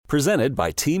Presented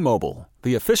by T-Mobile,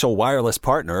 the official wireless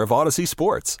partner of Odyssey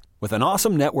Sports. With an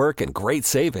awesome network and great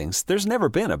savings, there's never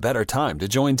been a better time to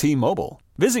join T-Mobile.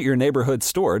 Visit your neighborhood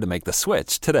store to make the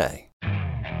switch today.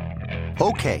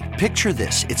 Okay, picture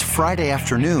this. It's Friday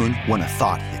afternoon when a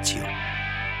thought hits you.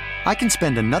 I can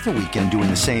spend another weekend doing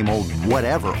the same old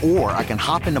whatever, or I can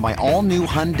hop into my all-new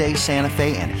Hyundai Santa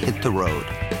Fe and hit the road.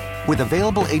 With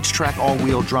available H-Track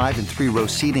all-wheel drive and 3-row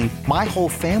seating, my whole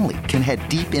family can head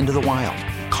deep into the wild.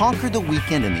 Conquer the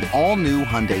weekend in the all-new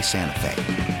Hyundai Santa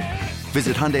Fe.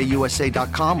 Visit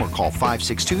HyundaiUSA.com or call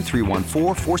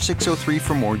 562-314-4603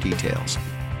 for more details.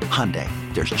 Hyundai,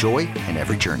 there's joy in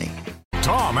every journey.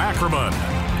 Tom Ackerman.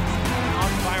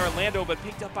 Out by Orlando, but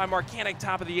picked up by Marcanic,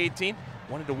 top of the 18.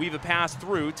 Wanted to weave a pass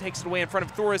through, takes it away in front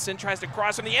of Thoresen, tries to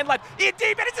cross on the end line. In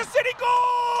deep, and it's a City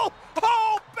goal!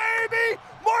 Oh, baby!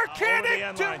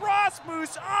 Marcanic to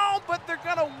Rasmus. Oh, but they're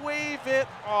going to wave it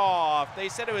off. They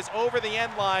said it was over the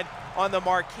end line on the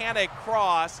Marcanic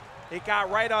cross. It got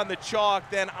right on the chalk.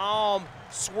 Then Alm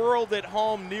swirled it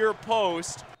home near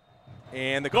post.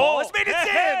 And the call is made. It's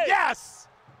in. Yes!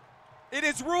 It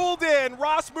is ruled in.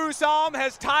 Rasmus Alm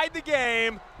has tied the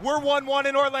game. We're 1-1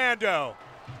 in Orlando.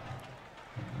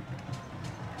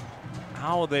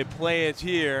 How will they play it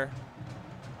here?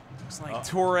 Looks like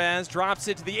Torres drops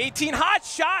it to the 18. Hot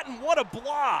shot, and what a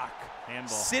block.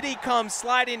 Handball. City comes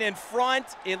sliding in front.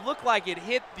 It looked like it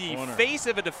hit the face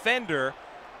of a defender.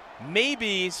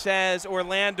 Maybe, says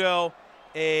Orlando,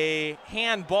 a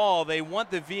handball. They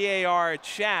want the VAR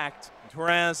checked.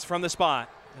 Torres from the spot.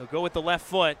 He'll go with the left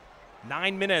foot.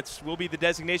 9 minutes will be the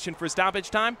designation for stoppage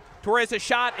time. Torres a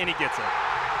shot, and he gets it.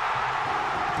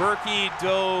 Bürki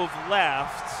dove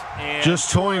left. And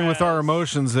just toying with our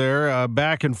emotions there.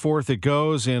 Back and forth it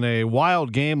goes in a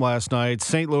wild game last night.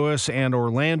 St. Louis and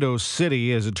Orlando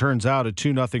City, as it turns out, a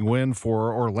 2-0 win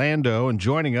for Orlando. And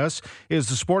joining us is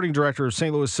the sporting director of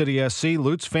St. Louis City SC,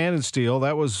 Lutz Pfannenstiel.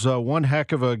 That was one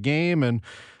heck of a game and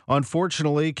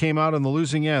unfortunately came out on the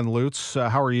losing end. Lutz,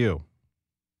 how are you?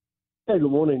 Hey,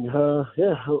 good morning.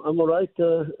 I'm all right.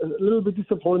 A little bit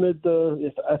disappointed.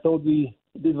 I thought we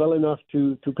did well enough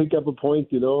to pick up a point,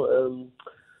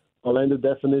 Orlando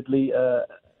definitely a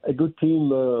good team,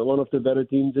 one of the better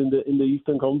teams in the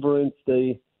Eastern Conference.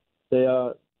 They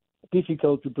are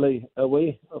difficult to play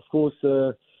away, of course.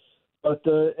 But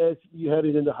as you had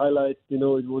it in the highlights, it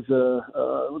was a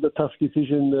tough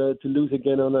decision to lose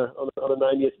again on a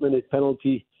 90th minute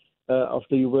penalty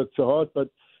after you worked so hard. But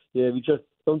yeah, we just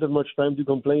don't have much time to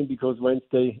complain because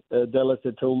Wednesday, Dallas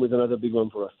at home is another big one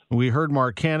for us. We heard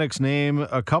Marcanic's name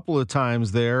a couple of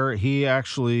times there. He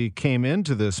actually came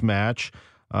into this match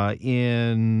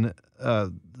the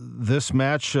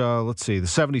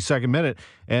 72nd minute,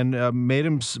 and made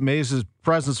his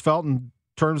presence felt in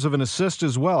terms of an assist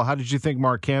as well. How did you think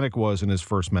Marcanic was in his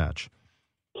first match?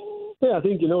 Yeah, I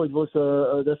think, it was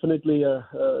definitely an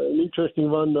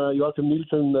interesting one. Joachim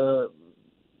Nielsen,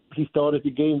 he started the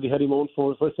game. We had him on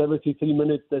for 73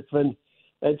 minutes. That's when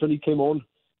Anthony came on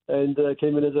and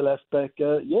came in as a left back.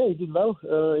 He did well.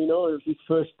 His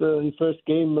first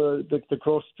game, the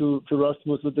cross to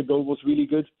Rasmus with the goal was really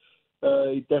good.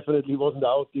 It definitely wasn't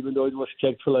out, even though it was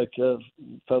checked for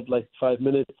felt like 5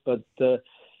 minutes. But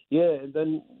and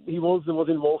then he was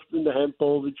involved in the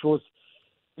handball, which was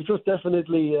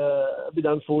definitely a bit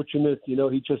unfortunate. He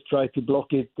just tried to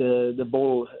block it. The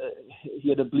ball, he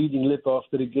had a bleeding lip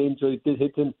after the game, so it did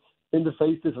hit him in the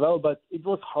face as well. But it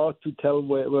was hard to tell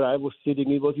where I was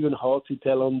sitting. It was even hard to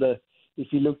tell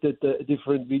if you looked at the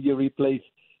different video replays,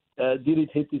 did it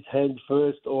hit his hand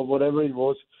first or whatever it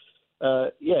was.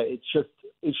 It's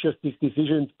just his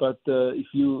decisions. But if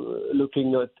you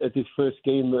looking at his first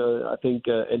game, I think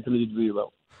Anthony did really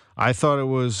well. I thought it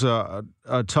was a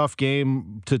tough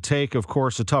game to take, of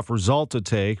course, a tough result to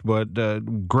take. But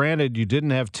granted, you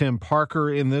didn't have Tim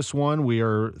Parker in this one. We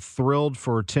are thrilled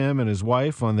for Tim and his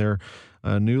wife on their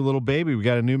new little baby. We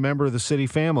got a new member of the City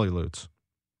family, Lutz.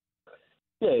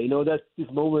 Yeah, that's this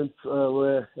moment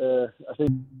where I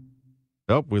think...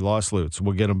 Oh, we lost Lutz.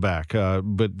 We'll get him back.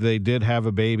 But they did have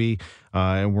a baby,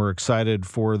 and we're excited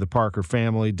for the Parker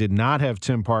family. Did not have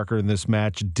Tim Parker in this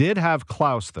match. Did have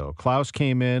Klauss, though. Klauss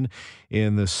came in the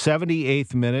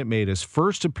 78th minute, made his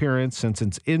first appearance since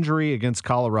his injury against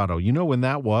Colorado. You know when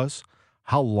that was?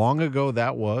 How long ago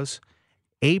that was?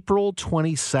 April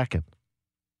 22nd.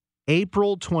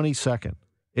 April 22nd.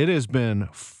 It has been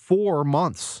 4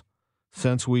 months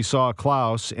since we saw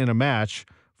Klauss in a match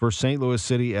for St. Louis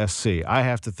City SC. I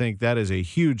have to think that is a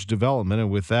huge development. And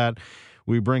with that,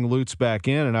 we bring Lutz back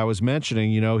in. And I was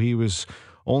mentioning, he was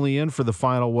only in for the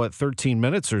final, 13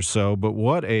 minutes or so. But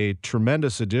what a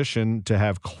tremendous addition to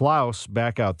have Klauss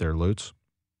back out there, Lutz.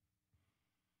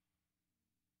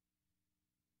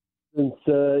 instance,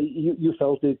 you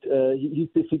felt it. He's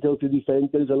difficult to defend.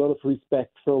 There's a lot of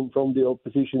respect from the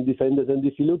opposition defenders. And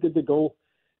if you look at the goal,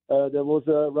 there was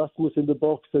Rasmus in the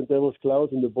box and there was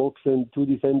Klauss in the box, and two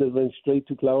defenders went straight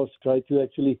to Klauss, tried to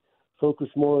actually focus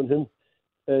more on him.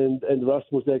 And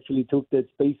Rasmus actually took that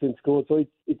space and scored. So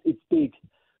it's big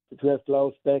to have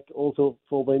Klauss back. Also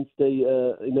for Wednesday,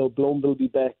 Blom will be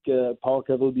back,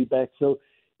 Parker will be back. So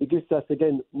it gives us,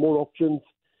 again, more options.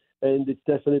 And it's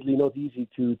definitely not easy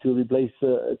to replace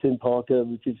Tim Parker,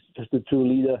 which is just a true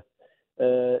leader,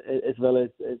 as well as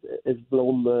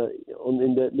Blom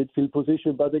in the midfield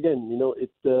position. But again,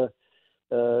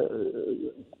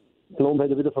 Blom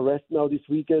had a bit of a rest now this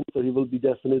weekend, so he will be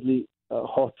definitely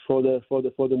hot for the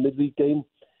midweek game.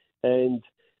 And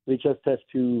we just have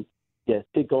to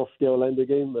tick off the Orlando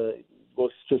game. It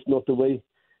was just not the way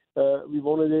we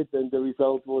wanted it, and the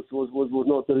result was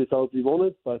not the result we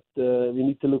wanted, but we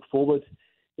need to look forward.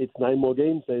 It's 9 more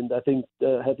games, and I think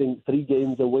having 3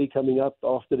 games away coming up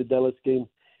after the Dallas game,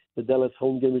 the Dallas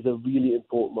home game, is a really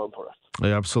important one for us.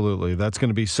 Yeah, absolutely. That's going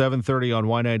to be 7:30 on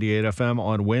Y98 FM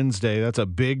on Wednesday. That's a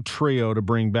big trio to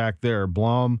bring back there.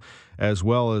 Blom as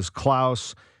well as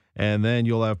Klauss, and then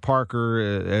you'll have Parker,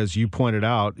 as you pointed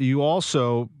out. You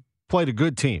also played a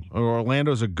good team.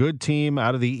 Orlando's a good team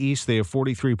out of the East. They have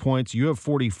 43 points. You have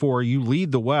 44. You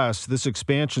lead the West. This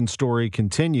expansion story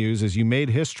continues as you made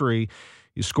history.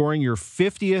 You're scoring your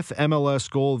 50th MLS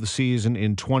goal of the season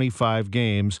in 25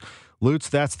 games. Lutz,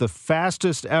 that's the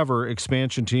fastest ever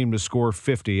expansion team to score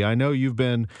 50. I know you've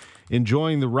been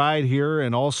enjoying the ride here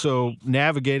and also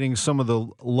navigating some of the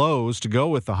lows to go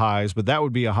with the highs, but that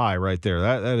would be a high right there.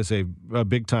 That is a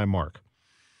big-time mark.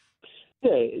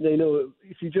 Yeah,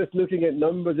 if you're just looking at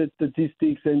numbers and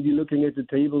statistics and you're looking at the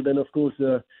table, then of course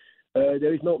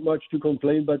there is not much to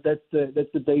complain. But that's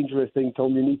the dangerous thing,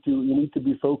 Tom. You need to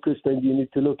be focused, and you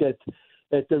need to look at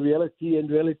the reality,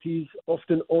 and reality is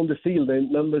often on the field,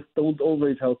 and numbers don't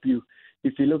always help you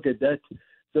if you look at that.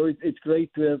 So it's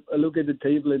great to have a look at the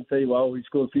table and say, wow, we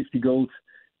scored 50 goals,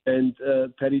 and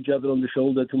pat each other on the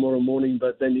shoulder tomorrow morning.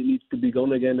 But then it needs to be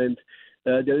gone again, and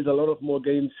there is a lot of more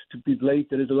games to be played.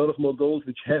 There is a lot of more goals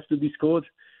which have to be scored.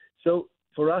 So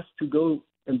for us to go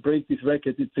and break this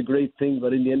record, it's a great thing.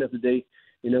 But in the end of the day,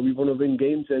 we want to win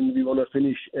games, and we want to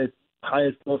finish as high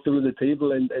as possible in the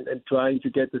table and trying to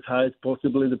get as high as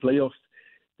possible in the playoffs.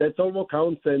 That's all what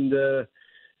counts. And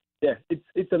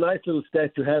it's a nice little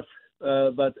stat to have.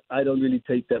 But I don't really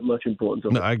take that much importance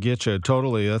on it. No, I get you.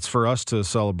 Totally. That's for us to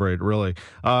celebrate, really.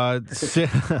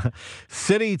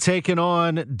 City taking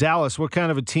on Dallas. What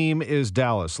kind of a team is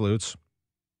Dallas, Lutz?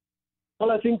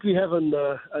 Well, I think we have a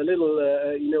little,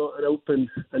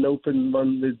 an open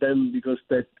one with them, because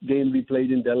that game we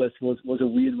played in Dallas was a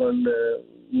weird one,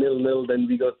 0-0. Then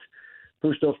we got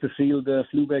pushed off the field,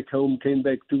 flew back home, came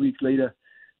back 2 weeks later,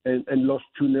 and lost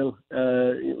 2-0.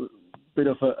 Bit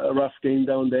of a rough game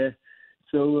down there.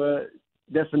 So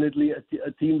definitely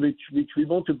a team which we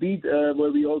want to beat,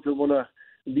 where we also want to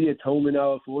be at home in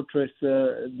our fortress,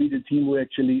 be the team who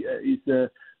actually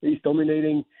is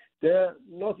dominating. They're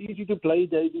not easy to play.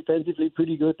 They're defensively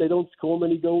pretty good. They don't score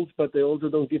many goals, but they also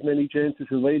don't give many chances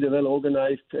away. They're well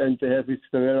organized, and they have with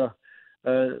Ferreira,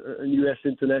 a U.S.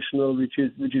 international, which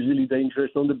is really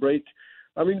dangerous on the break.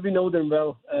 I mean, we know them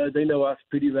well. They know us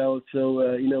pretty well. So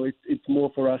it's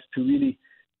more for us to really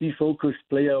be focused,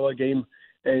 play our game,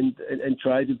 and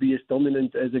try to be as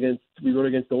dominant as we were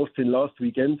against Austin last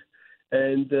weekend.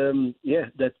 And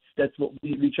that's what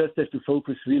we just have to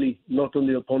focus, really, not on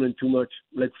the opponent too much.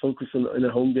 Let's focus on a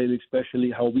home game,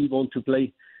 especially how we want to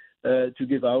play, to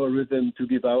give our rhythm, to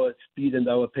give our speed and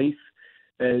our pace.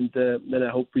 And then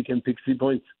I hope we can pick 3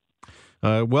 points.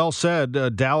 Well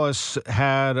said. Dallas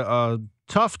had a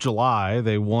tough July.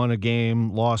 They won a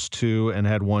game, lost 2, and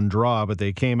had 1 draw, but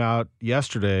they came out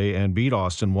yesterday and beat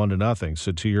Austin 1-0.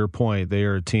 So to your point, they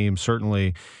are a team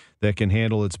certainly that can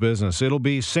handle its business. It'll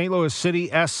be St. Louis City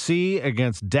SC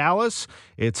against Dallas.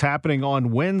 It's happening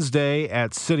on Wednesday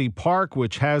at City Park,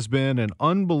 which has been an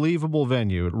unbelievable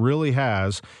venue. It really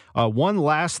has. One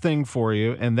last thing for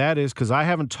you, and that is, because I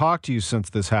haven't talked to you since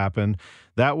this happened,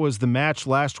 that was the match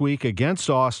last week against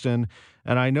Austin.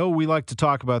 And I know we like to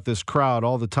talk about this crowd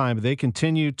all the time, but they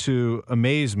continue to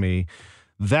amaze me.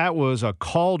 That was a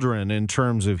cauldron in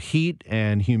terms of heat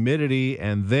and humidity,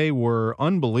 and they were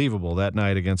unbelievable that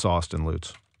night against Austin,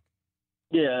 Lutz.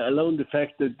 Yeah, alone the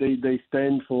fact that they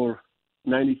stand for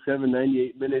 97,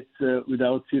 98 minutes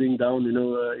without sitting down,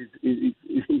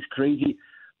 is crazy.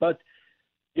 But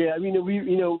yeah, I mean, we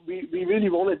really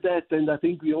wanted that, and I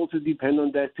think we also depend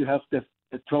on that to have the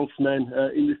 12th man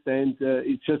in the stand.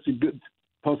 It's just a good,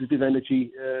 positive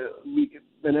energy.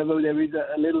 whenever there is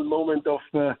a little moment of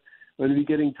when we're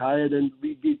getting tired, and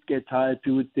we did get tired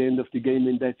towards the end of the game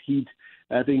in that heat,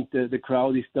 I think the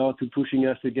crowd is started pushing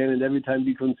us again, and every time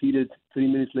we conceded, 3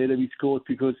 minutes later we scored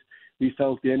because we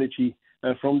felt the energy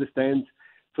from the stands.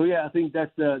 So yeah, I think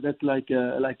that's like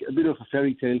a bit of a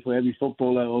fairy tale for every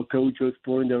footballer or coach or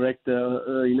sporting director.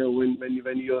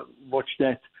 When you watch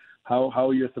that,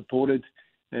 how you're supported,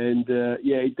 and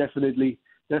it definitely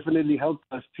helped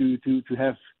us to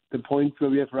have the points where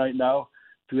we have right now,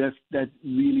 to have that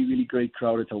really, really great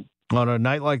crowd at home. On a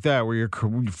night like that, where your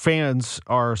fans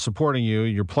are supporting you,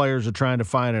 your players are trying to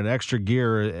find an extra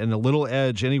gear and a little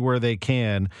edge anywhere they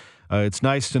can, it's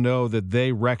nice to know that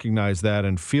they recognize that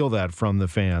and feel that from the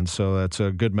fans. So that's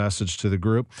a good message to the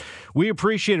group. We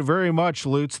appreciate it very much,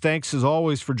 Lutz. Thanks, as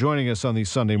always, for joining us on these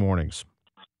Sunday mornings.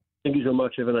 Thank you so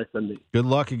much. Have a nice Sunday. Good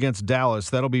luck against Dallas.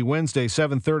 That'll be Wednesday,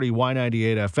 7:30,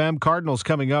 Y98 FM. Cardinals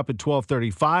coming up at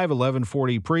 12:35,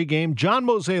 11:40 pregame. John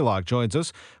Mozeliak joins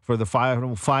us for the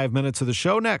final 5 minutes of the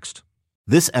show next.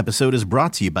 This episode is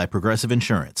brought to you by Progressive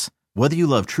Insurance. Whether you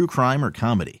love true crime or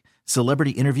comedy,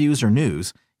 celebrity interviews or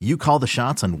news, you call the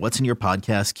shots on what's in your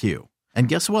podcast queue. And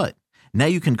guess what? Now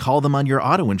you can call them on your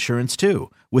auto insurance too,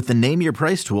 with the Name Your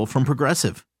Price tool from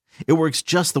Progressive. It works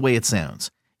just the way it sounds.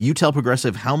 You tell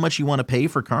Progressive how much you want to pay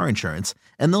for car insurance,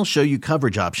 and they'll show you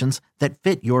coverage options that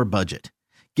fit your budget.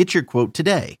 Get your quote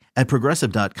today at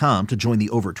Progressive.com to join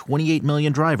the over 28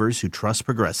 million drivers who trust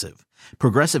Progressive.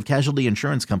 Progressive Casualty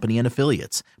Insurance Company and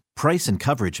Affiliates. Price and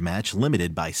coverage match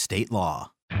limited by state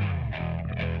law.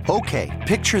 Okay,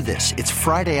 picture this. It's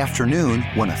Friday afternoon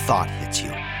when a thought hits you.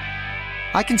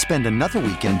 I can spend another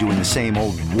weekend doing the same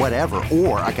old whatever,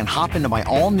 or I can hop into my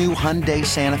all-new Hyundai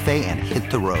Santa Fe and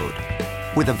hit the road.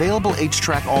 With available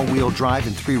H-Track all-wheel drive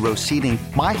and 3-row seating,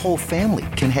 my whole family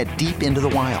can head deep into the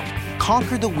wild.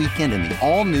 Conquer the weekend in the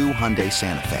all-new Hyundai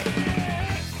Santa Fe.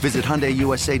 Visit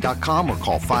HyundaiUSA.com or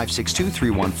call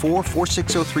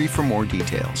 562-314-4603 for more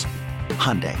details.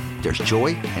 Hyundai, there's joy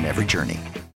in every journey.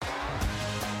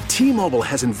 T-Mobile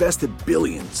has invested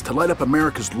billions to light up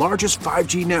America's largest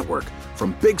 5G network,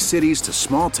 from big cities to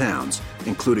small towns,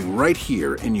 including right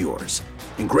here in yours.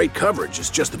 And great coverage is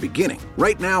just the beginning.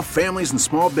 Right now, families and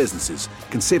small businesses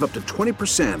can save up to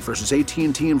 20% versus AT&T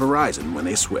and Verizon when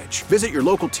they switch. Visit your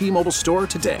local T-Mobile store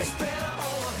today.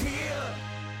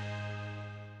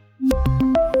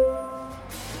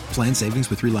 Plan savings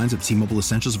with 3 lines of T-Mobile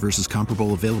Essentials versus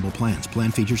comparable available plans.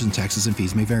 Plan features and taxes and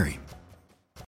fees may vary.